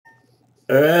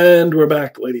And we're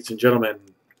back, ladies and gentlemen.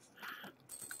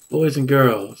 Boys and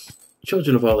girls,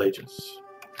 children of all ages.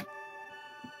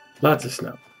 Lots of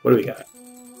snow. What do we got?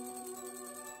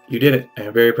 You did it. I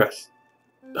am very impressed.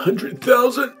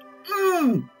 100,000?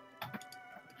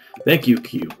 Thank you,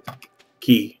 Q.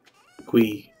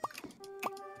 Qui.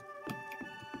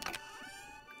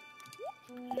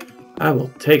 I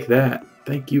will take that.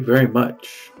 Thank you very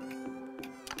much.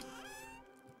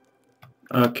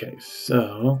 Okay,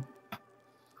 so...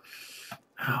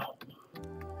 Ow.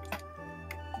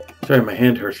 Sorry, my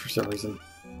hand hurts for some reason.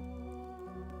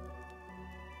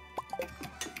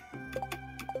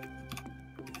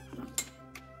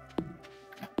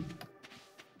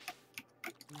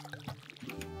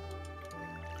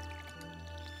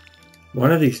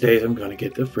 One of these days I'm gonna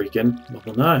get to freaking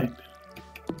level 9.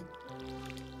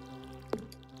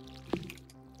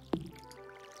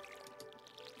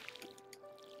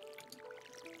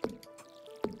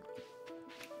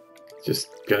 It's just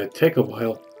gonna take a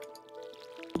while.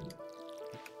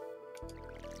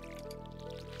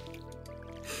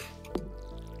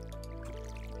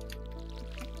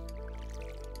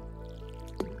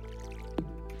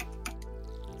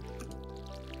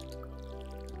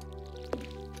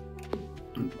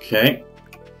 Okay.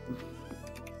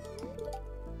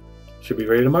 Should be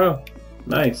ready tomorrow.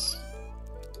 Nice.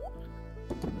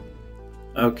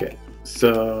 Okay,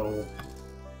 so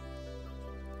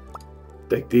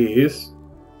take these.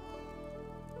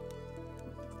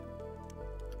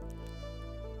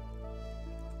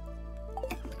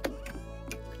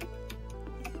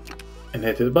 And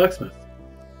head to the blacksmith.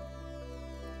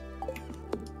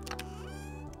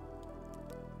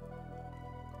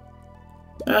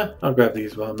 I'll grab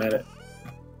these while I'm at it.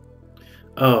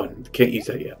 Oh, can't use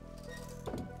that yet.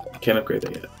 Can't upgrade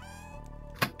that yet.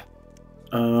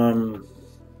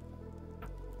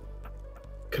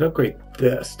 Could upgrade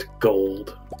this to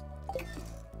gold.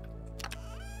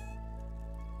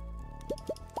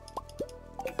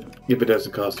 If it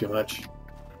doesn't cost too much.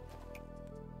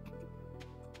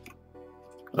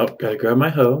 Oh, gotta grab my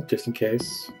hoe just in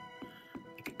case.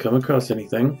 Come across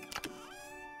anything.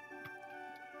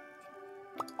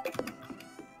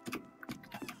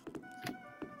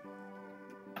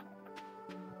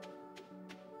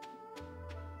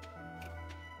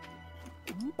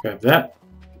 Grab that.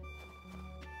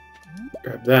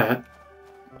 Grab that.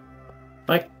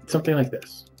 Like, something like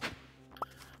this.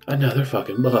 Another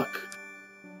fucking book.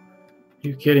 Are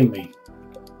you kidding me?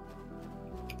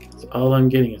 That's all I'm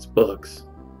getting is books.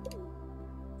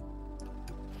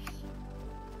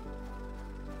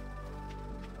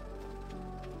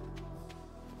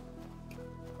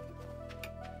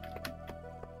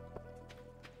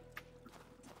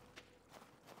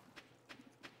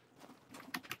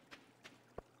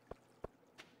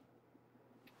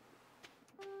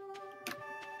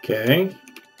 Okay.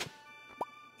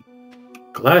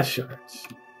 Glass shards.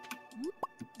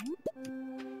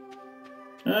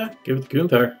 Give it to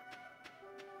Gunther.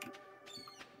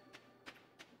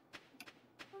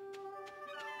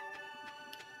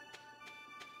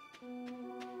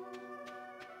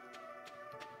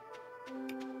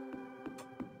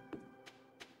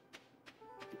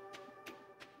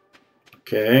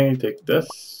 Okay, take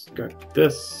this, grab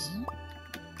this.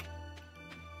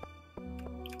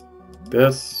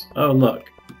 This. Oh, look.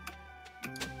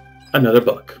 Another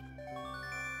book.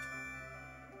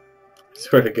 I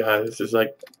swear to God, this is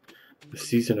like the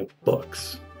season of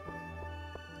books.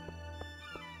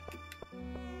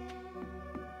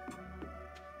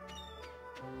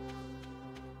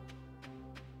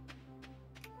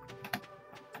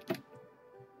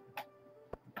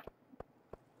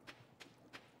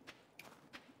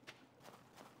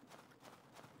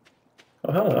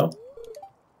 Oh, hello.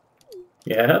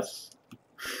 Yes?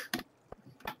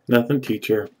 Nothing,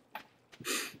 teacher.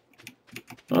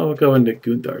 Oh, we'll go into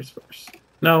Gunthar's first.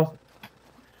 No.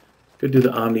 Go do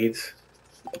the Omnis.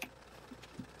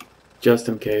 Just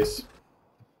in case.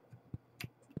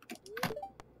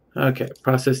 Okay,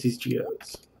 process these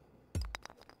geodes.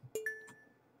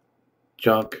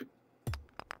 Junk.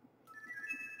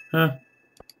 Huh.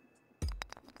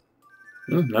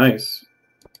 Nice.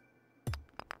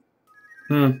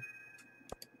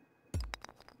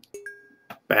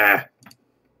 Bah.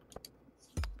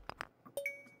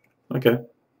 Okay.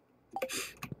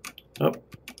 Oh.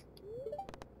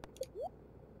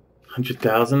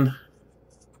 100,000.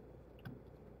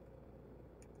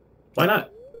 Why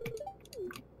not?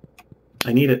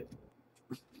 I need it.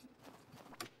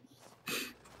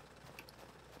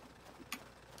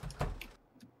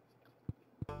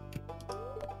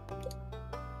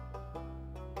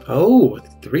 Oh,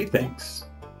 3 things.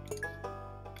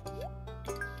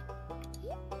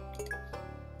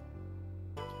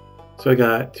 So I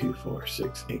got 2, 4,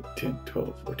 6, 8, 10,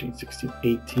 12, 14, 16,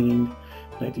 18,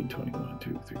 19, 20, 1,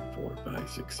 2, 3, 4, 5,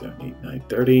 6, 7, 8, 9,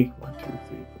 30. 1, 2, 3,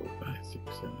 4, 5,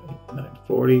 6, 7, 8, 9,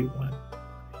 40. 1,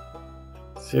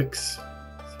 6, 7,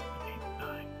 8,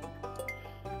 9.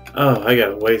 Oh, I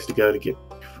got a ways to go to get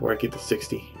before I get to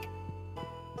 60.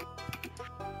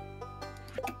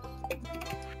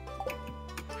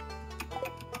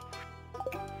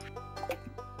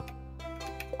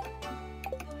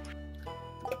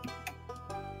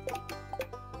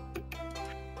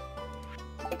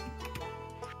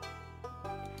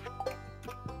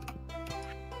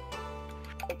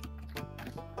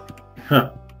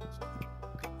 Huh.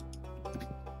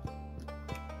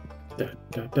 Da,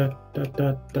 da, da, da,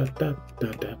 da, da, da,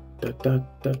 da, da, da,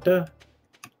 da, da.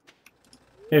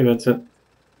 Hey, Vincent.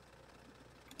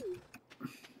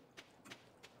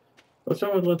 What's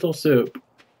wrong with lentil soup?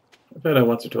 I've had it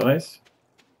once or twice.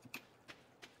 It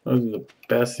wasn't the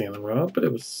best thing in the world, but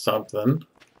it was something.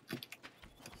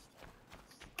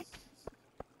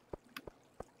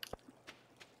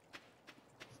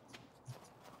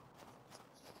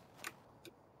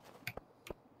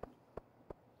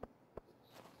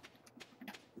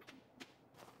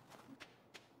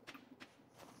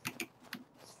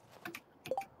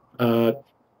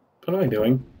 What am I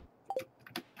doing?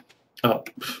 Oh.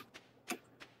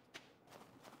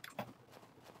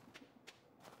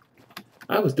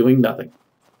 I was doing nothing.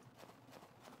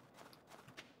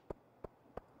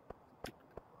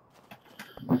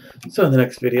 So in the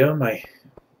next video, my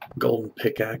golden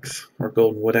pickaxe or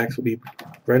golden wood axe will be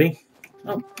ready.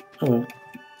 Oh, hello.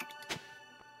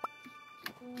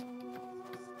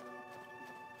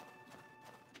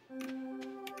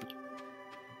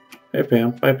 Hey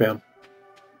Pam. Bye Pam.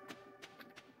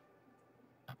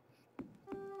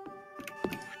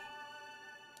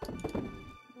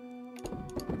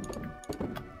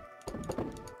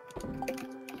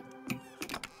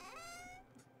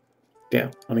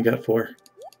 Damn, only got 4.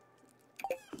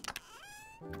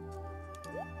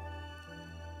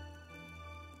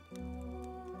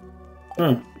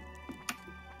 Huh.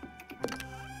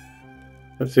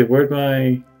 Let's see, where'd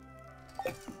my...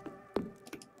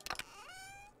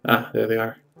 Ah, there they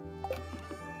are.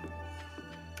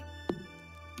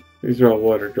 These are all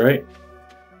watered, right?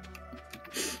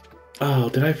 Oh,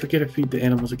 did I forget to feed the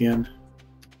animals again?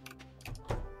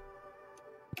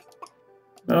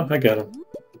 Oh, I got them.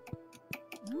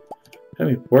 Had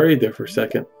me worried there for a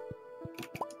second.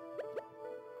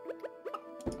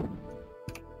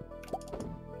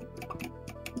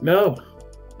 No!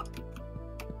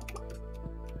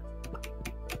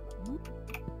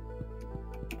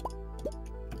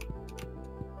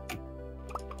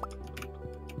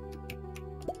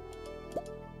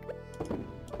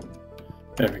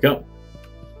 There we go.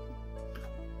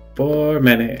 4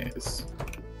 minutes.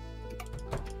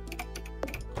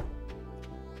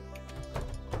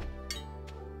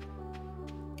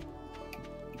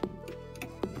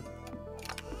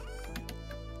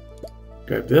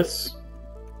 Grab this.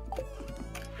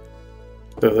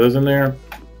 Throw those in there.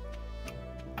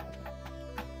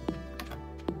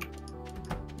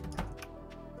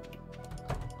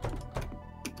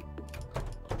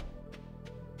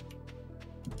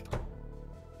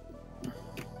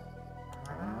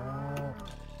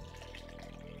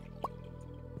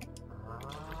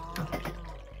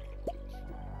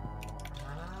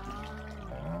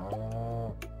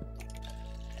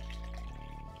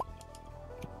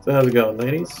 So how's it going,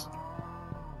 ladies?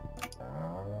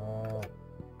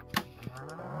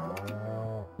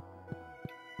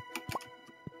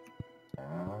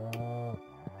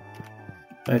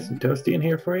 Nice and toasty in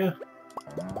here for you.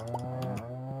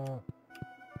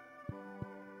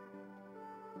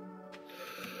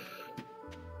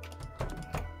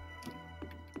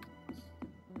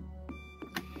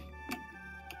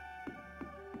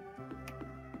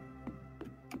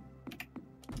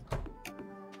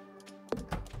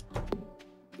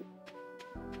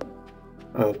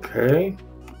 Okay.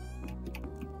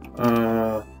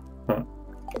 Huh. Oh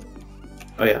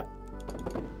yeah.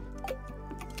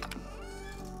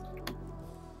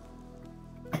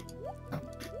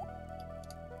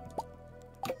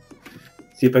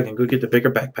 See if I can go get the bigger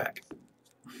backpack.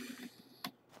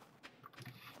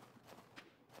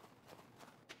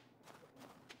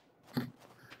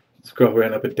 Squirrel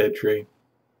ran up a dead tree.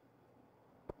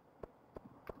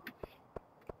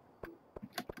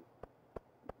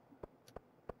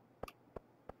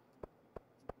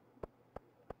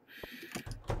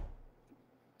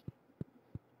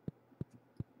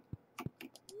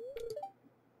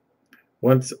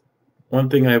 One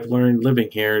thing I've learned living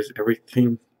here is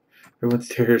everyone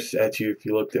stares at you if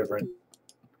you look different.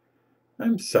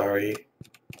 I'm sorry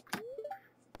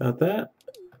about that.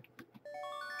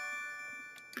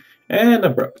 And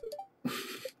I'm broke.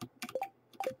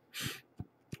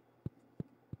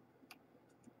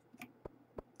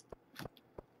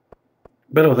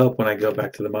 But it'll help when I go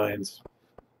back to the mines,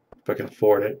 if I can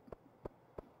afford it.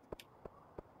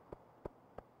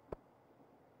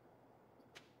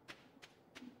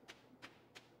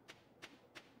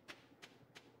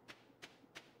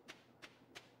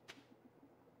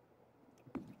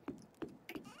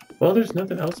 Well, there's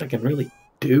nothing else I can really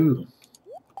do.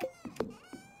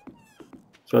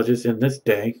 So I'll just end this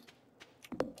day.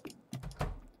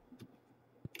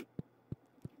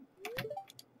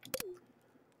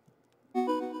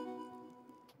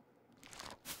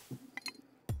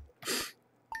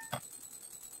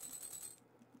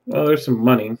 Well, there's some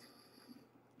money.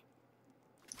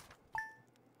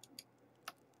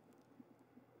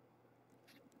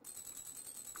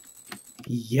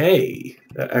 Yay!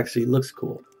 That actually looks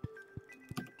cool.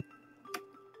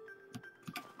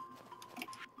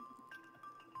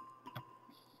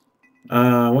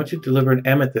 I want you to deliver an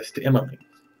amethyst to Emily.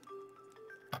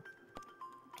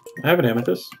 I have an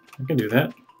amethyst. I can do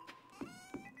that.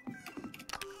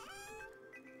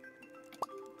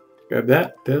 Grab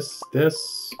that, this,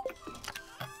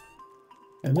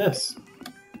 and this.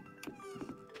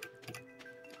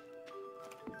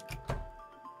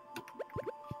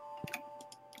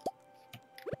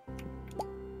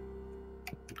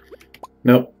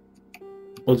 Nope.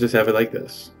 We'll just have it like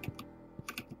this.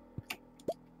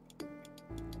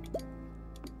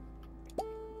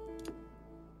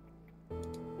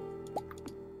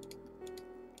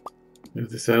 Move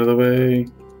this out of the way.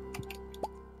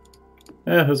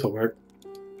 This will work.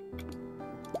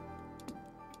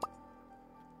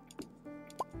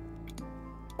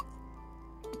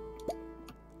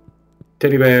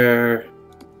 Teddy bear.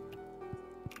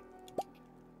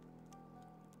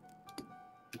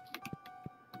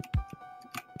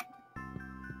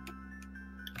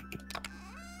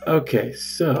 Okay,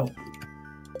 so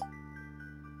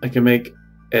I can make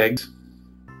eggs,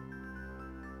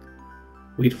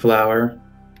 wheat flour.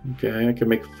 Okay, I can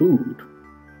make food.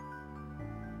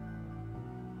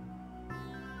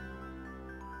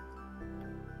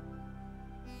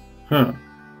 Huh.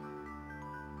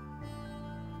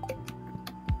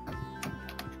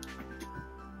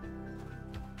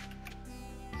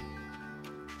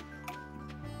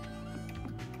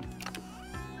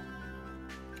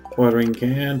 Watering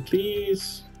can,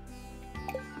 please.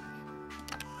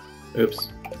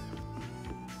 Oops.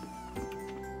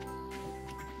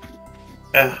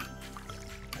 Ah.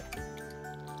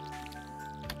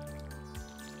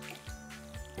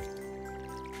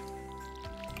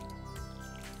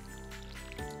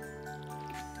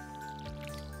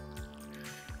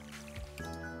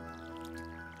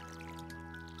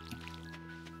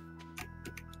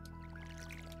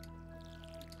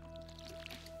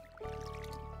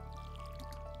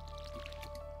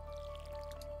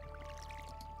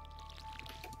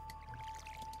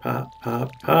 Pop,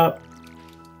 pop, pop.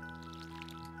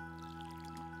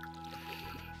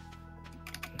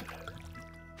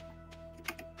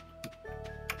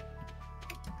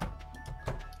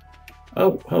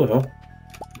 Oh, hello.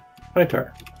 Hi,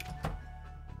 Tar.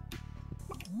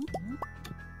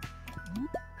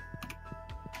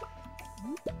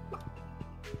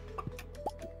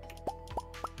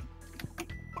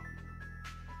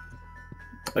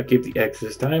 I'll keep the eggs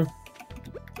this time.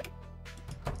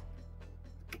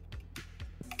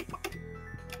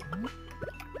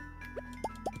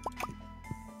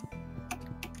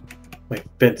 My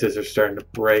fences are starting to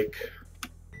break.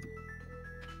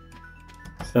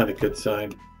 It's not a good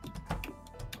sign.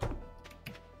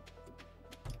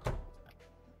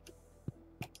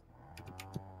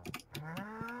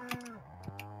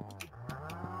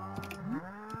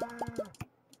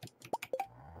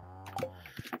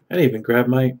 I didn't even grab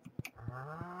my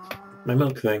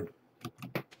milk thing.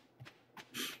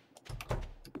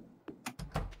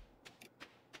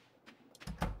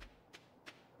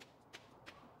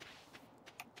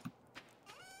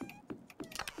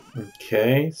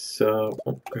 Okay, so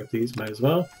grab these, might as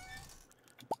well.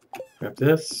 Grab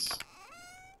this.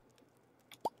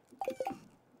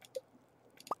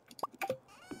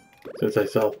 Since I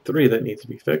saw 3 that needs to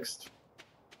be fixed.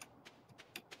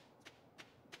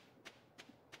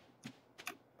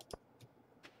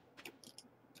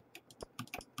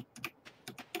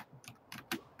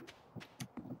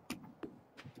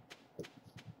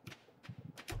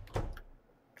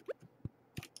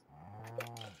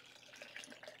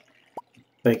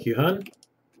 Thank you, hun.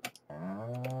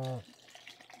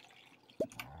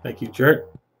 Thank you, jerk.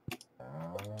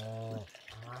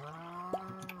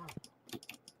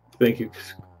 Thank you,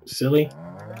 silly.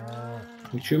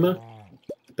 Uchuma,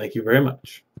 thank you very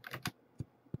much.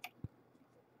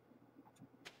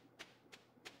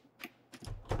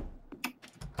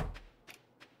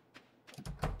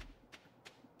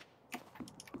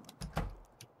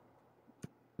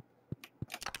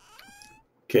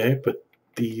 Okay, put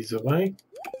these away.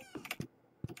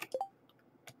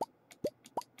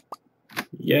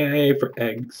 Yay for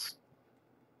eggs.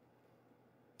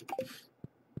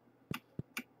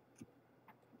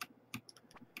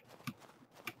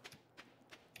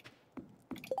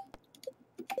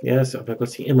 Yes, I'm gonna go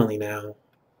see Emily now.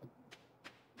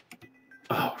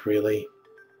 Oh, really?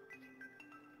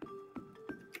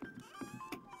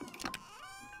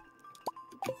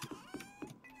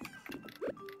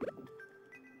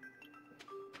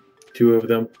 Two of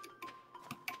them.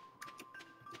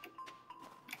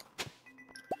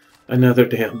 Another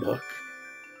damn book.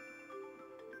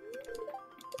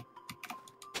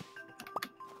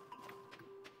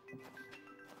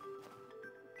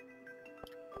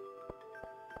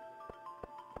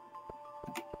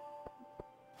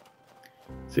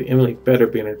 See, Emily better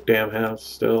be in her damn house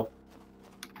still.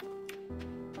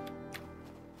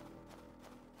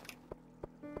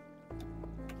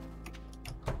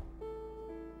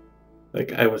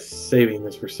 Like I was saving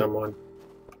this for someone.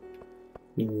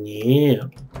 Yeah.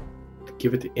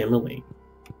 Give it to Emily.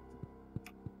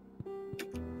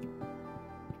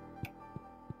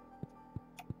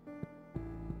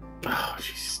 Oh,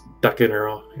 she's stuck in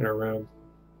her room.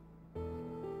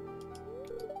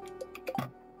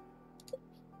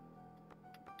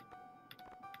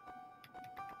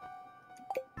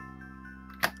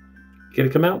 Can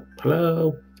it come out?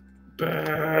 Hello?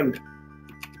 Bad.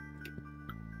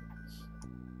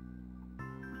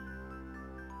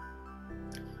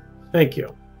 Thank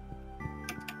you.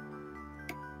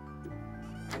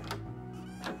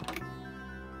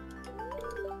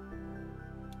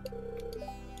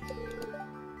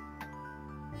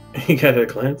 You got a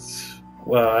glance?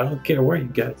 Well, I don't care where you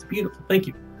got it. It's beautiful. Thank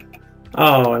you.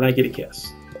 Oh, and I get a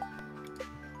kiss.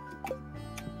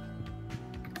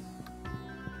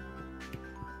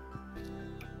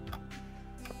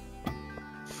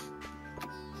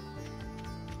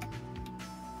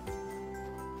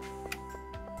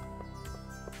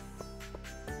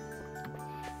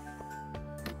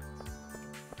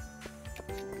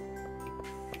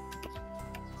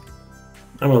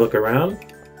 I'm gonna look around.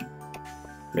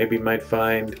 Maybe might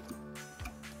find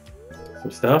some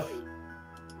stuff.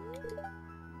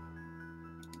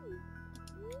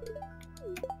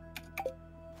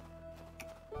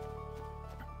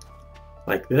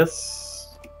 Like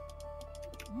this.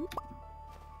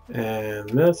 And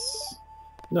this.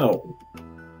 No.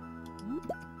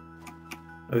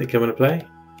 Are they coming to play?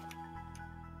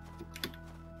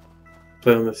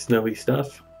 Play on the snowy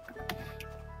stuff.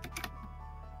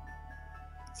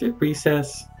 Is it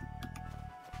recess?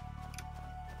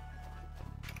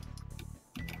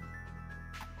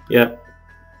 Yep.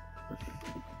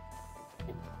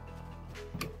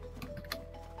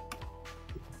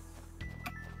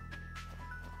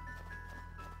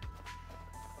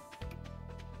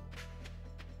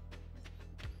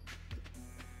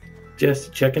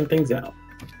 Just checking things out.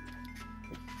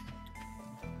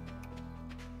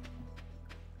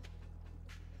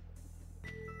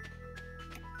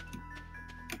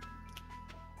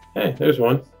 Hey, there's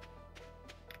one.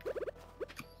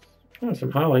 Oh,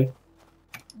 some holly.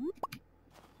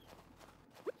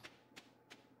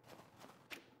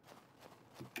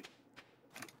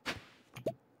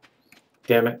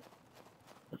 Damn it.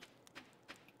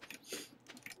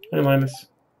 Hey, Linus.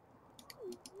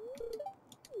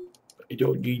 I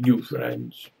don't need new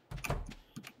friends.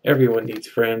 Everyone needs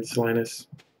friends, Linus.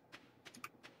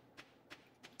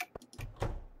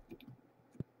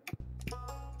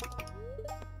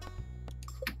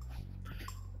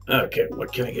 Okay,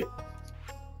 what can I get?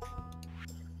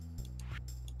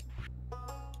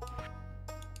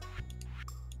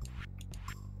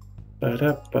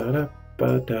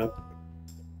 Ba-da-ba-da-ba-da.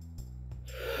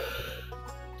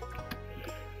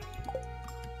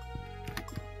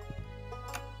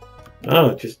 Oh,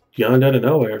 it just yawned out of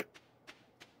nowhere.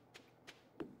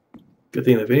 Good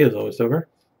thing the video's almost over.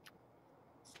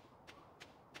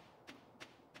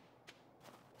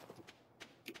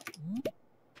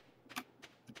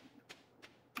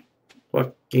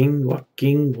 Walking,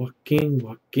 walking, walking,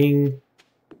 walking.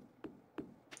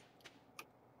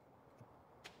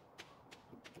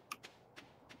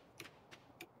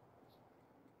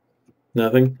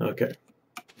 Nothing? Okay.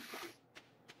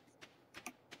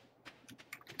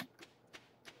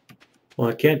 Well,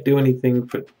 I can't do anything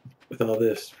with all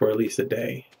this for at least a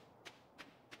day.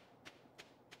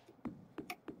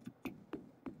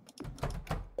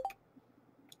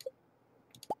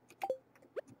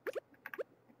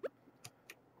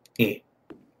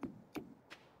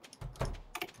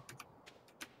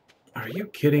 Are you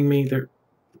kidding me? They're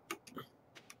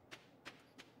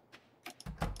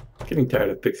getting tired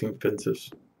of fixing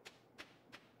fences.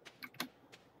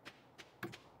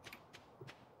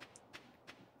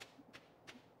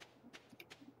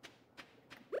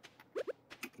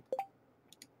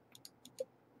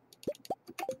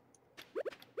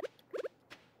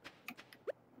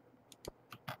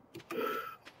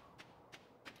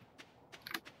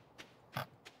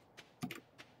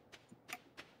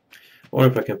 I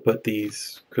wonder if I can put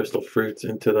these crystal fruits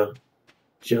into the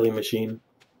jelly machine.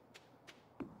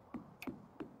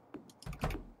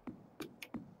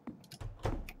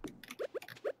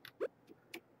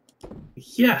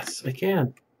 Yes, I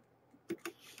can.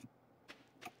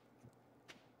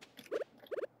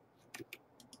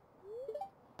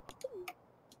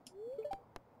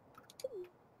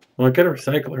 Well, I got a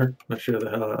recycler. Not sure the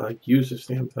hell I use this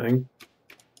damn thing.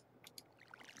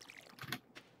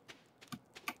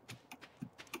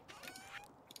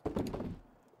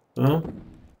 Oh,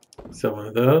 so one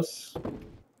of those.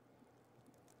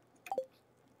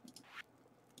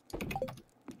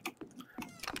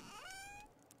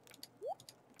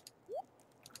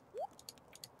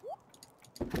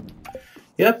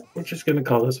 Yep, we're just going to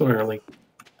call this one early.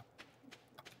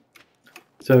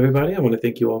 So everybody, I want to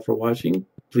thank you all for watching.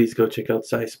 Please go check out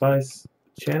PsySpy's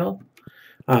channel.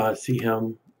 See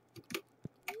him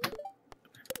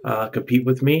compete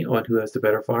with me on who has the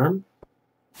better farm.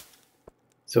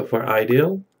 So far I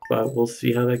do, but we'll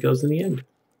see how that goes in the end.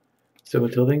 So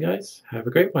until then guys, have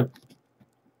a great one.